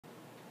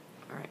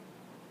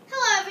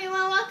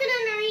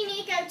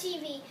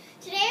NerdyNekoTV.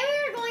 Today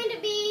we are going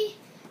to be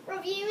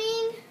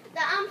reviewing the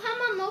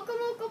Anpanman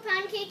Mokomoko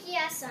Pancake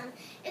Ya-San.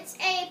 It's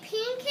a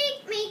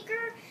pancake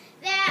maker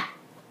that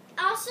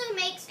also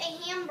makes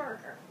a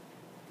hamburger.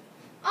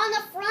 On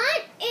the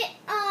front, it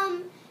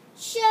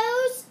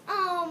shows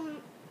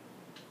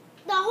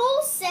the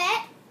whole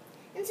set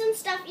and some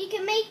stuff you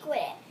can make with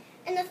it.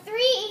 And the 3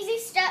 easy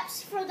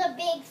steps for the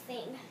big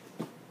thing.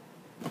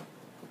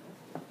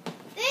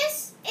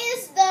 This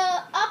is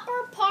the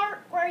upper part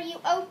where you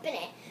open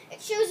it. It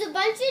shows a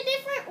bunch of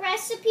different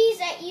recipes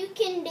that you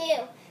can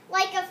do,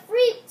 like a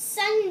fruit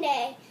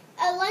sundae,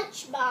 a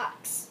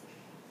lunchbox,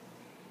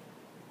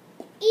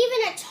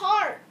 even a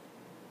tart.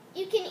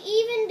 You can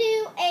even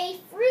do a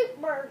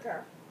fruit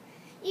burger.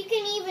 You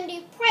can even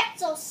do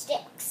pretzel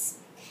sticks.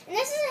 And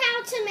this is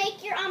how to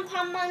make your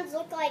Anpanmans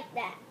look like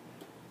that.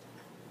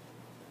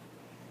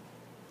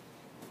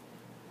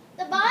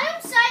 The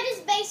bottom side is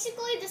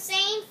basically the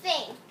same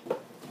thing.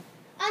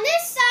 On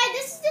this side,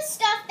 this is the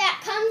stuff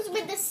that comes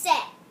with the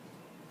set.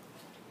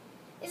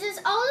 This is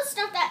all the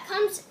stuff that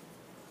comes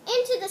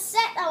into the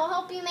set that will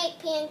help you make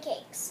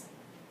pancakes.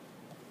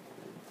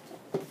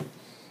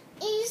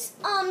 This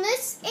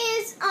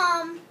is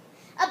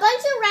a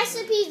bunch of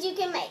recipes you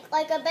can make,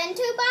 like a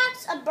bento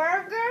box, a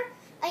burger,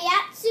 a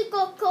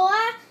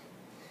yatsukokoa,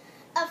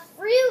 a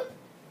fruit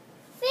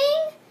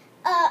thing,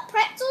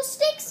 pretzel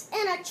sticks,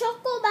 and a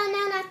choco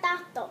banana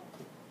tato.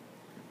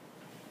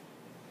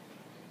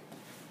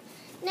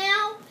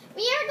 Now,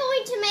 we are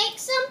going to make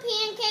some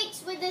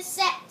pancakes with this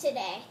set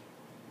today.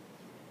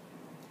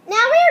 Now we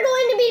are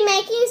going to be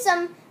making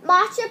some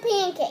matcha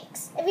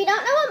pancakes. If you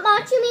don't know what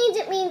matcha means,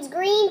 it means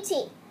green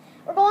tea.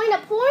 We're going to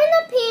pour in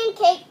the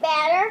pancake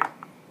batter,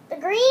 the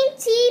green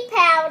tea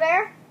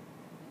powder,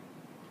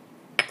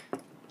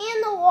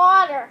 and the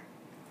water.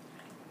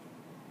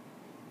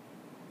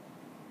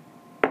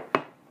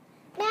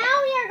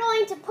 Now we are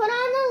going to put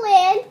on the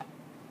lid.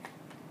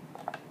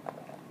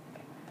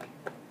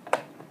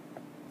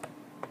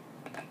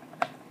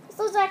 This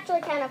is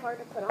actually kind of hard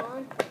to put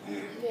on.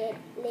 Get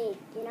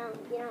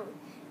on.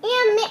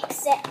 And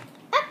mix it.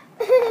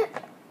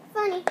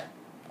 Funny.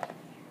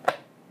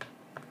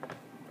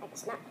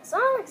 It's not the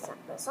song, it's not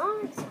the song,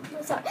 it's not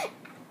the song.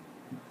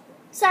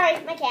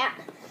 Sorry, my cat.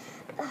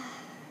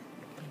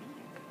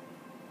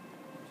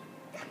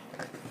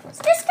 It's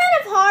just kind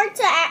of hard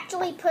to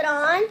actually put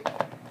on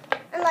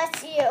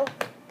unless you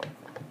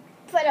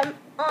put them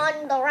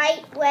on the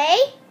right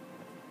way.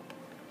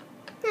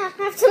 No, I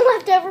have some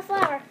leftover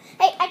flour.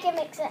 Hey, I can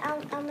mix it.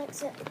 I'll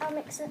mix it.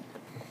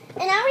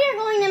 And now we are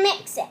going to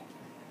mix it.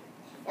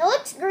 It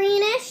looks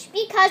greenish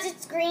because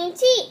it's green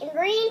tea, and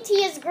green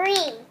tea is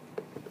green.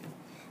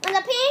 When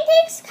the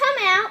pancakes come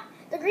out,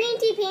 the green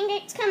tea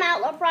pancakes come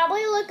out, they'll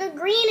probably look a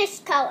greenish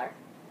color.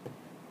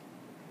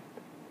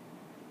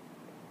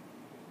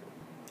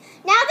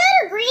 Now that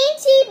our green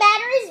tea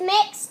batter is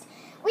mixed,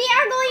 we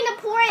are going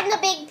to pour it in the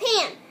big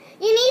pan.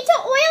 You need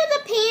to oil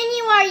the pan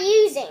you are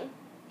using.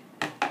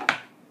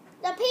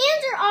 The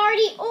pans are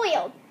already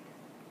oiled.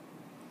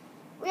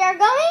 We are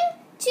going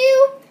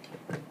to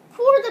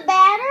pour the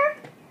batter.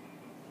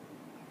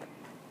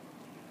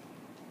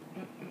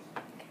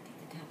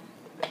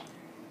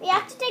 We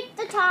have to take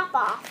the top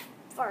off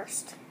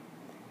first.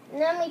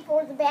 And then we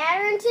pour the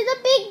batter into the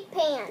big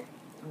pan.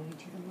 Only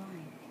to the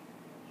line.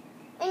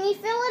 And you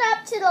fill it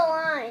up to the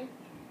line.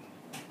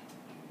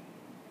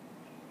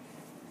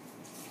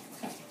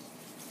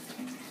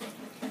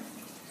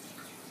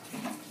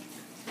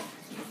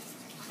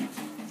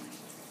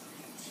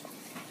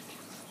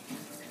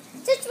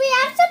 Since we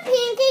have some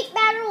pancake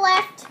batter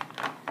left,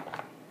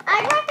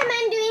 I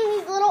recommend doing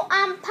these little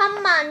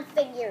Anpanman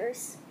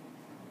figures.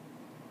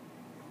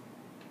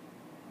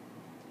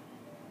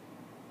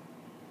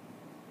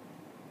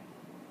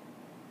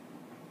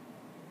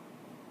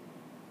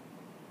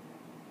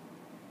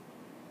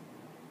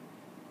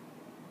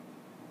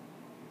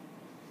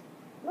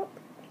 Nope.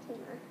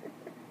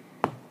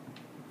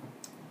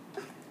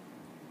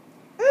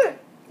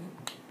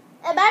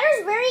 The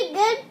batter's very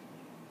good,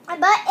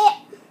 but it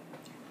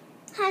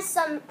has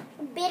some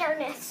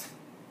bitterness.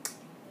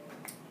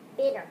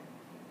 Bitter.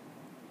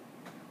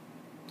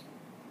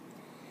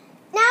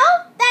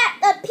 Now that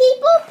the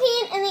people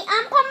pan and the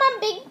Anpanman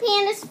big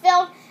pan is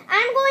filled,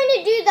 I'm going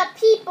to do the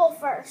people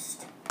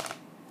first.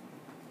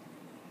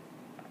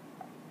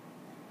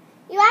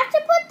 You have to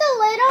put the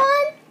lid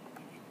on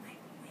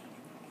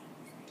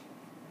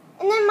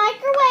and then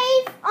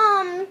microwave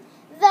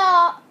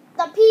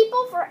the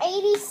people for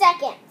 80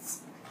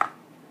 seconds.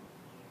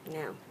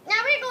 No.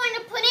 Now we're going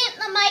to put it in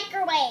the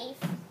microwave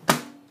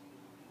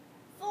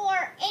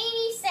for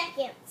 80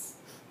 seconds.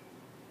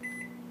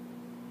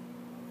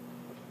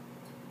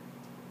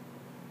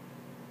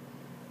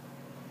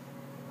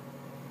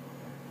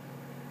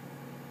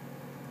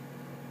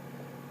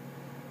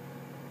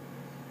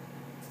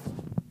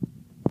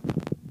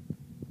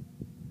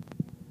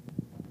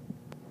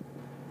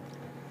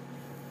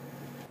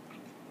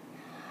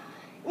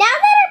 Now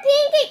that our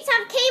pancakes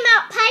have came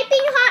out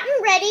piping hot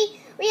and ready,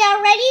 we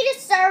are ready to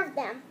serve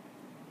them.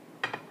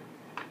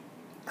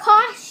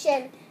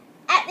 caution.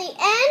 At the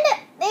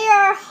end, they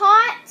are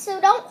hot, so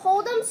don't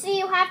hold them.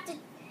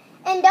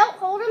 Don't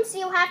hold them, so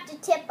you have to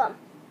tip them.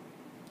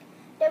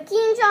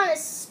 Dokin-chan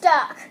is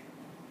stuck.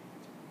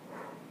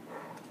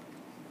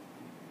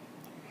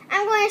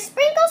 I'm going to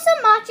sprinkle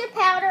some matcha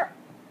powder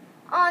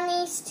on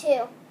these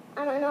two.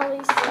 I'm on all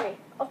these three.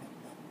 Oh,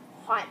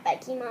 hot.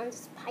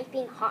 Becky-mon's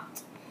piping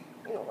hot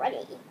and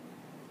ready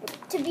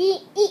to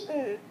be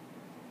eaten.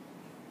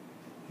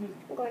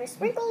 I'm going to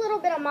sprinkle a little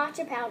bit of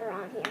matcha powder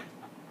on here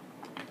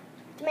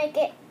to make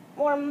it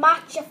more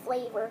matcha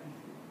flavor.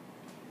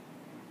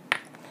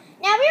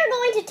 Now we are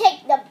going to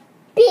take the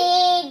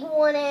big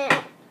one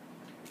out.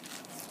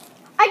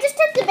 I just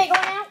took the big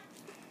one out,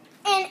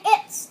 and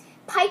it's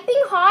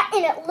piping hot,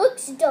 and it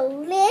looks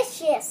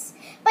delicious.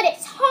 But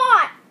it's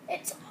hot.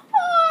 It's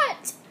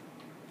hot.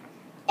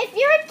 If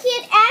you're a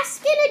kid,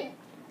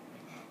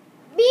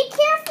 be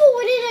careful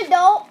with an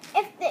adult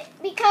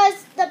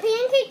because the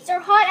pancakes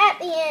are hot at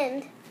the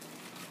end.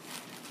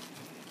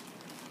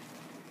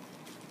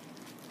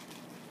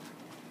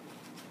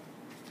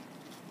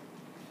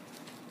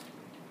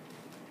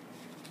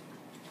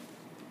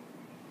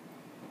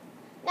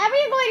 Now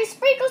we're going to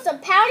sprinkle some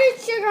powdered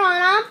sugar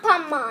on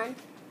Anpanman.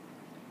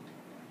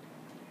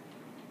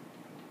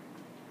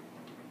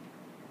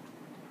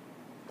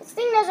 This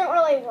thing doesn't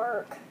really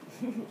work.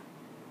 You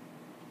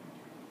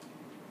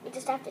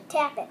just have to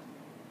tap it.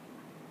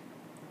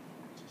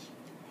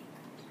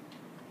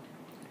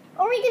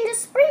 Or we can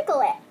just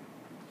sprinkle it.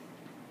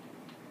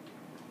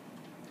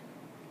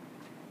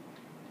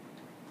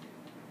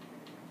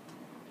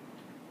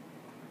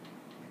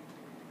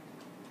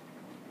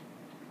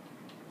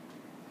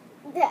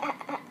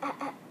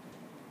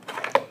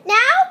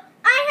 Now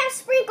I have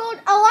sprinkled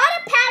a lot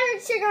of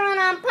powdered sugar on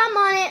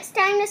Anpanman, and it's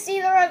time to see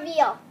the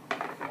reveal.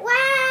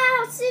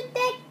 Wow,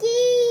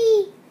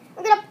 suteki!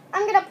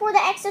 I'm gonna pour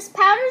the excess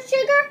powdered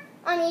sugar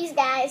on these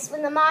guys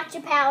with the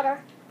matcha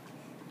powder.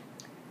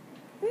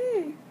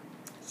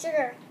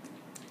 Sugar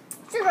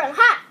and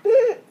hot.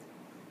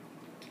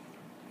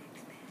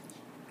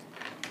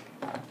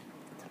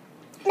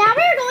 Now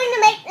we're going to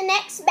make the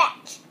next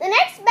batch. The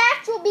next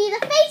batch will be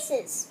the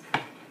faces.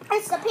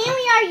 It's the pan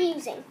we are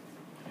using.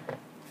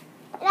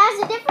 It has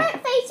the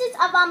different faces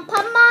of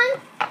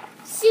Anpanman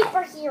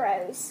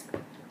superheroes.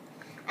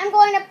 I'm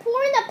going to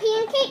pour the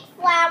pancake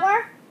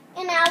flour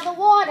in out of the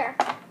water.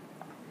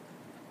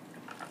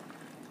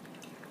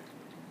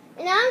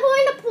 And now I'm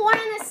going to pour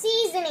in the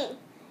seasoning.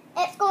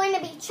 It's going to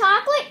be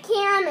chocolate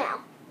caramel.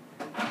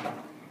 I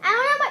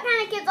don't know what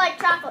kind of kids like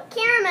chocolate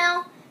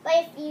caramel, but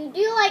if you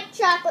do like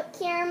chocolate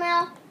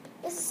caramel,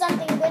 this is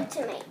something good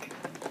to make.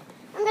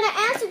 I'm going to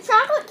add some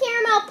chocolate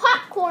caramel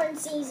popcorn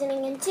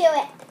seasoning into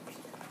it.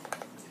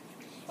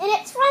 And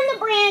it's from the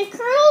brand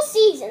Colonel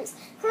Seasons.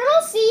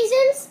 Colonel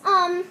Seasons,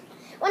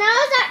 when I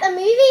was at the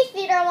movie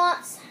theater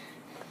once,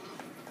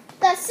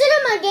 the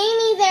cinema gave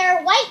me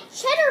their white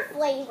cheddar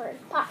flavored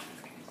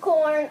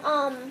popcorn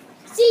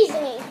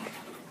seasoning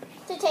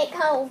to take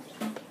home.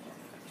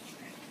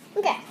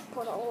 Okay,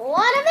 put a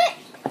lot of it.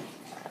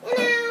 And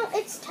now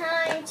it's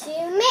time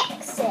to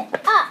mix it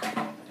up.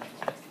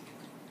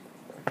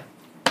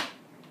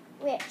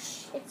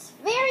 Which it's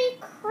very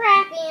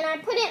crappy,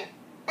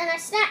 and I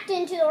snapped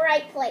into the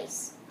right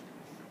place.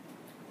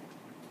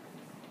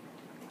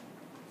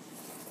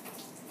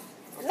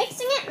 I'm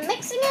mixing it,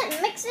 mixing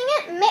it, mixing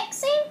it,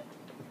 mixing.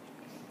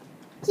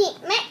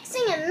 Keep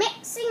mixing and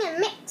mixing and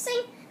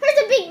mixing. There's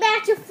a big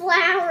batch of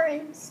flour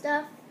and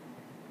stuff.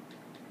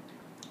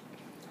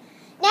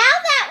 Now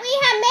that we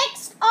have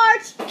mixed our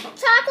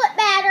chocolate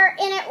batter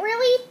and it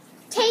really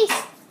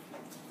tastes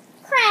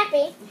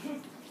crappy,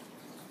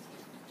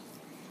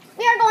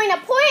 we are going to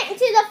pour it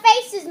into the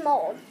faces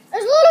mold.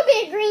 There's a little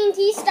bit of green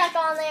tea stuck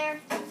on there.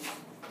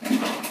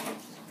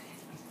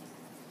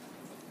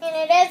 And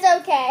it is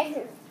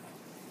okay.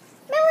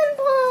 Melon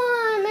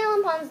Pawn!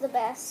 Melon Pawn's the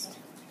best.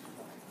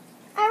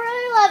 I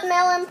really love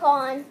Melon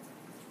Pawn.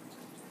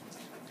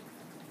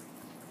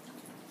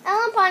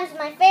 Melon Pawn is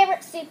my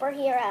favorite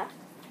superhero.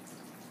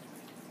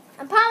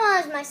 Anpanman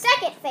is my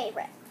second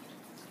favorite.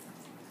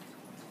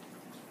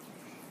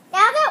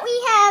 Now that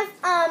we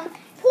have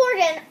poured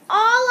in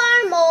all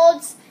our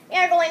molds, we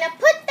are going to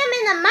put them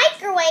in the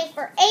microwave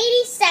for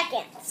 80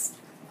 seconds.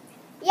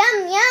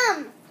 Yum,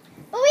 yum.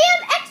 But we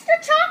have extra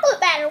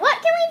chocolate batter.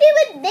 What can we do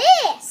with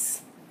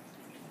this?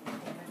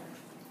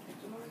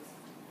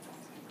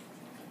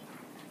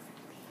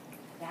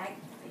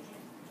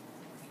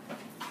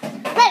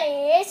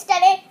 Ready,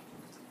 steady.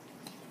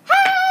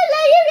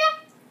 Hallelujah.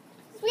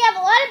 We have a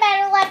lot of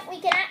batter left. We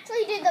can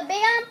actually do the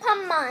big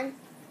Anpanman.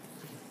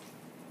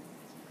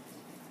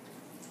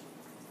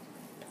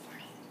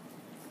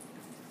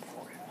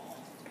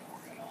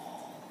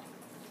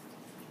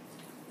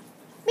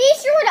 Be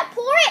sure to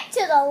pour it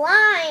to the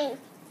line.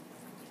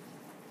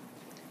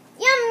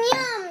 Yum,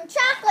 yum,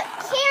 chocolate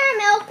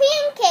caramel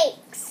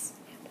pancakes.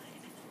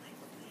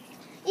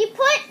 You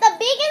put the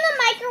big in the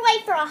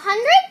microwave for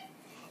 100,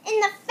 and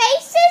the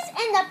faces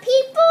and the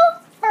people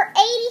for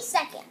 80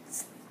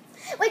 seconds.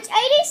 which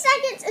 80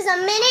 seconds is a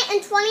minute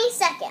and 20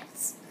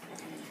 seconds.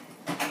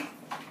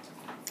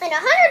 And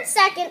 100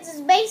 seconds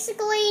is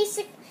basically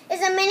a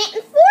minute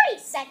and 40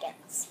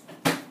 seconds.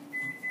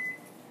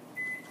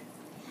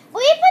 We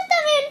put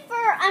them in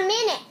for a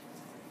minute.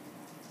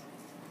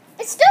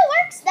 It still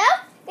works though.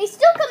 They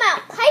still come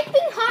out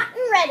piping hot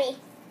and ready.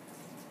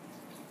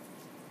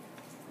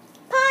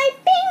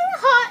 Piping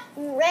hot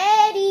and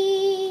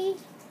ready.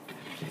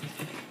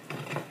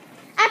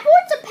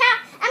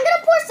 I'm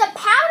gonna pour some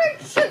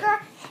powdered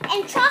sugar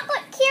and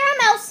chocolate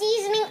caramel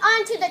seasoning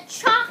onto the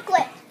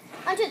chocolate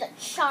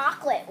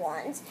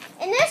ones.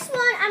 And this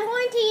one I'm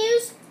going to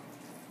use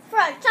for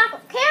a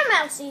chocolate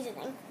caramel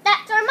seasoning.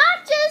 That's our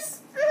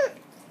matchas.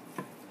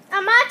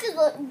 Our matchas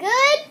look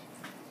good.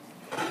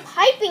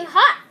 Piping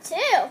hot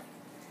too.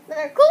 But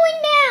they're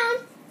cooling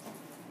down.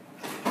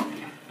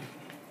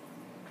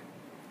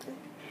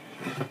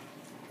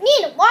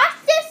 Need to wash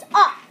this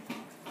off.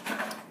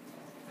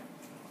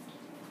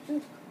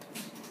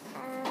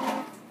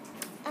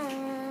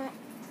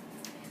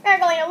 We're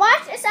going to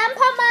wash this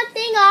Anpanman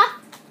thing off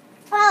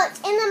while it's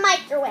in the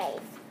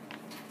microwave.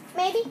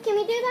 Maybe? Can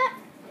we do that?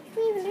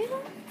 Can we even do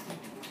that?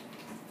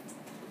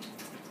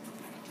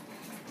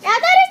 Now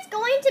that it's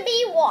going to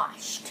be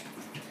washed,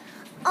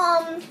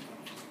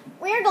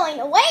 we're going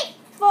to wait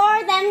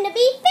for them to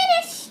be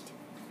finished.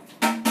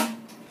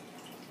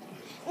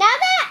 Now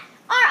that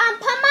our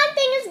Anpanman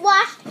thing is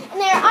washed and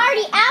they're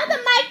already out of the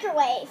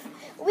microwave,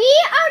 we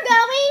are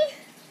going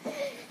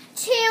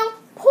to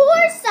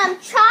pour some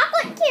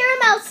chocolate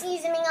caramel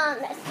seasoning on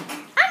this.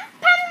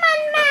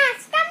 Anpanman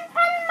mask!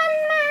 Anpanman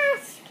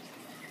mask!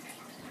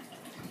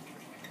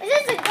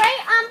 This is a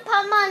great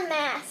Anpanman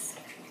mask.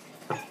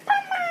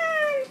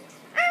 Anpanman!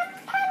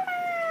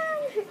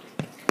 Anpanman!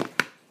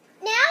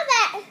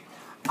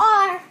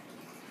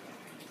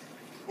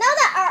 Now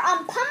that our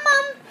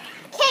Anpanman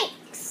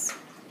cakes,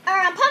 our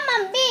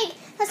Anpanman big,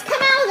 has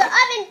come out of the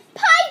oven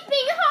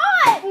piping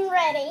hot and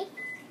ready.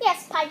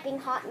 Yes, piping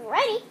hot and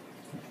ready.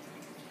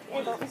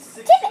 We're going to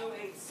tip it.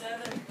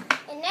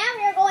 And now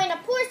we're going to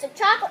pour some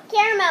chocolate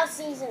caramel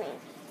seasoning.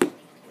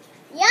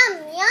 Yum,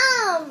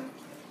 yum.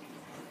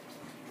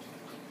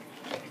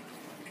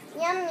 Yum,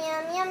 yum,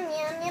 yum, yum,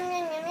 yum, yum,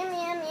 yum, yum,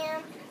 yum,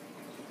 yum.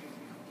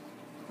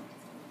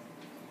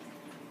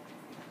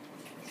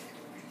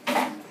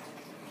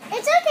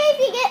 It's okay if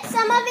you get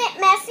some of it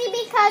messy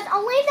because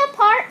only the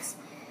parts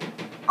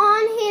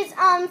on his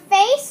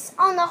face,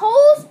 on the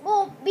holes,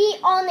 will be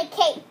on the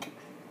cake.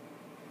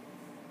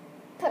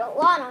 Put a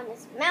lot on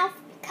his mouth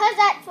because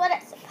that's what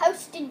it's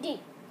supposed to do.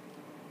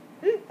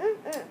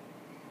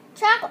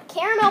 Chocolate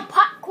caramel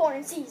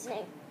popcorn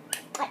seasoning.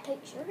 That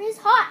cake sure is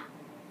hot.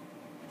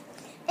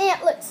 And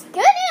it looks good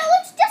and it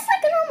looks just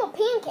like a normal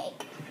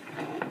pancake.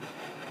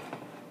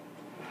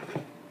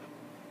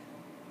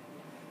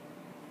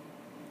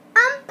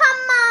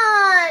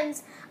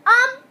 Anpanmans!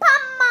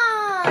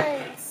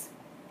 Anpanmans!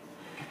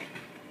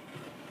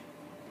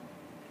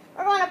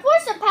 We're going to pour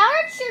some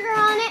powdered sugar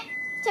on it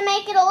to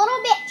make it a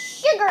little bit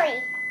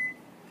sugary.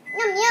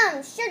 Yum,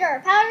 yum,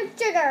 sugar, powdered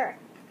sugar.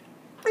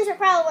 These are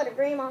probably what a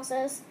grandma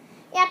says.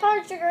 Yeah,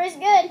 powdered sugar is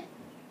good.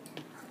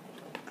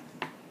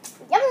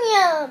 Yum,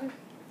 yum.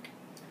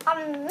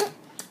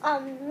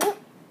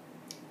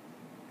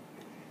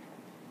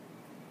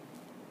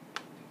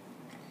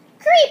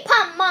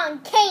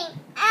 Creepamon came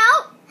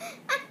out,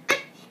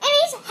 and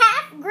he's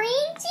half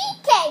green tea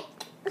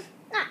cake.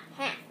 Not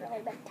half,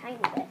 really, but a tiny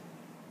bit.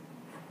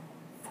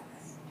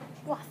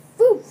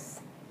 Wafoof.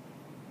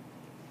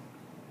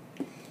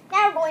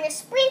 Now we're going to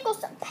sprinkle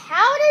some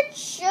powdered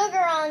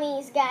sugar on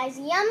these guys.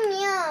 Yum,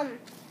 yum.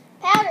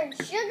 Powdered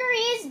sugar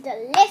is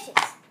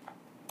delicious.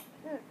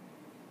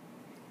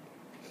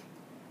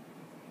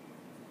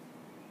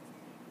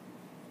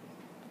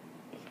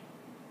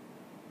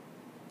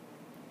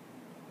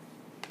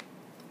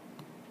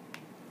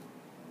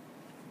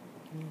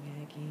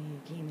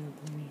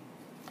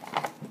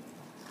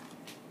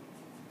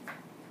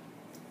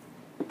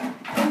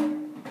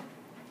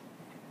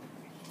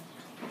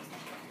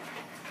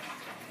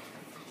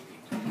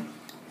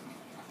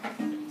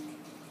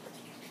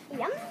 Yum,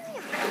 yum.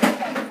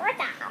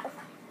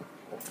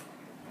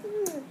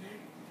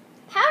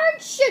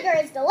 Powdered sugar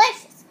is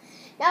delicious.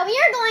 Now we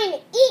are going to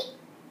eat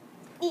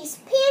these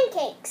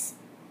pancakes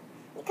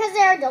because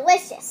they're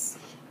delicious.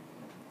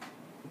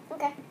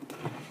 Okay.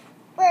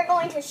 We're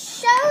going to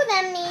show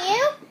them to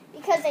you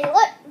because they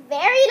look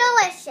very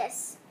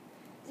delicious.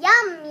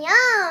 Yum,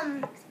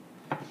 yum.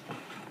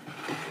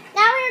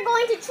 Now we're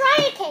going to try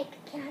a cake.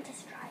 Can I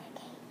just try a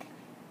cake?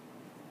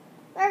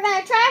 We're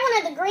going to try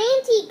one of the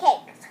green tea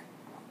cakes.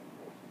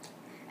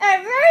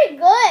 They're very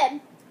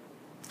good.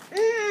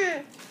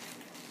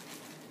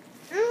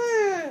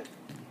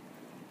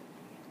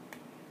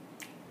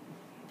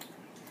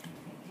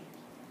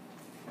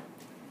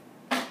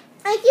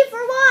 Thank you for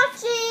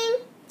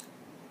watching.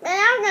 And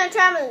now we're going to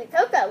try one of the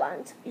cocoa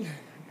ones.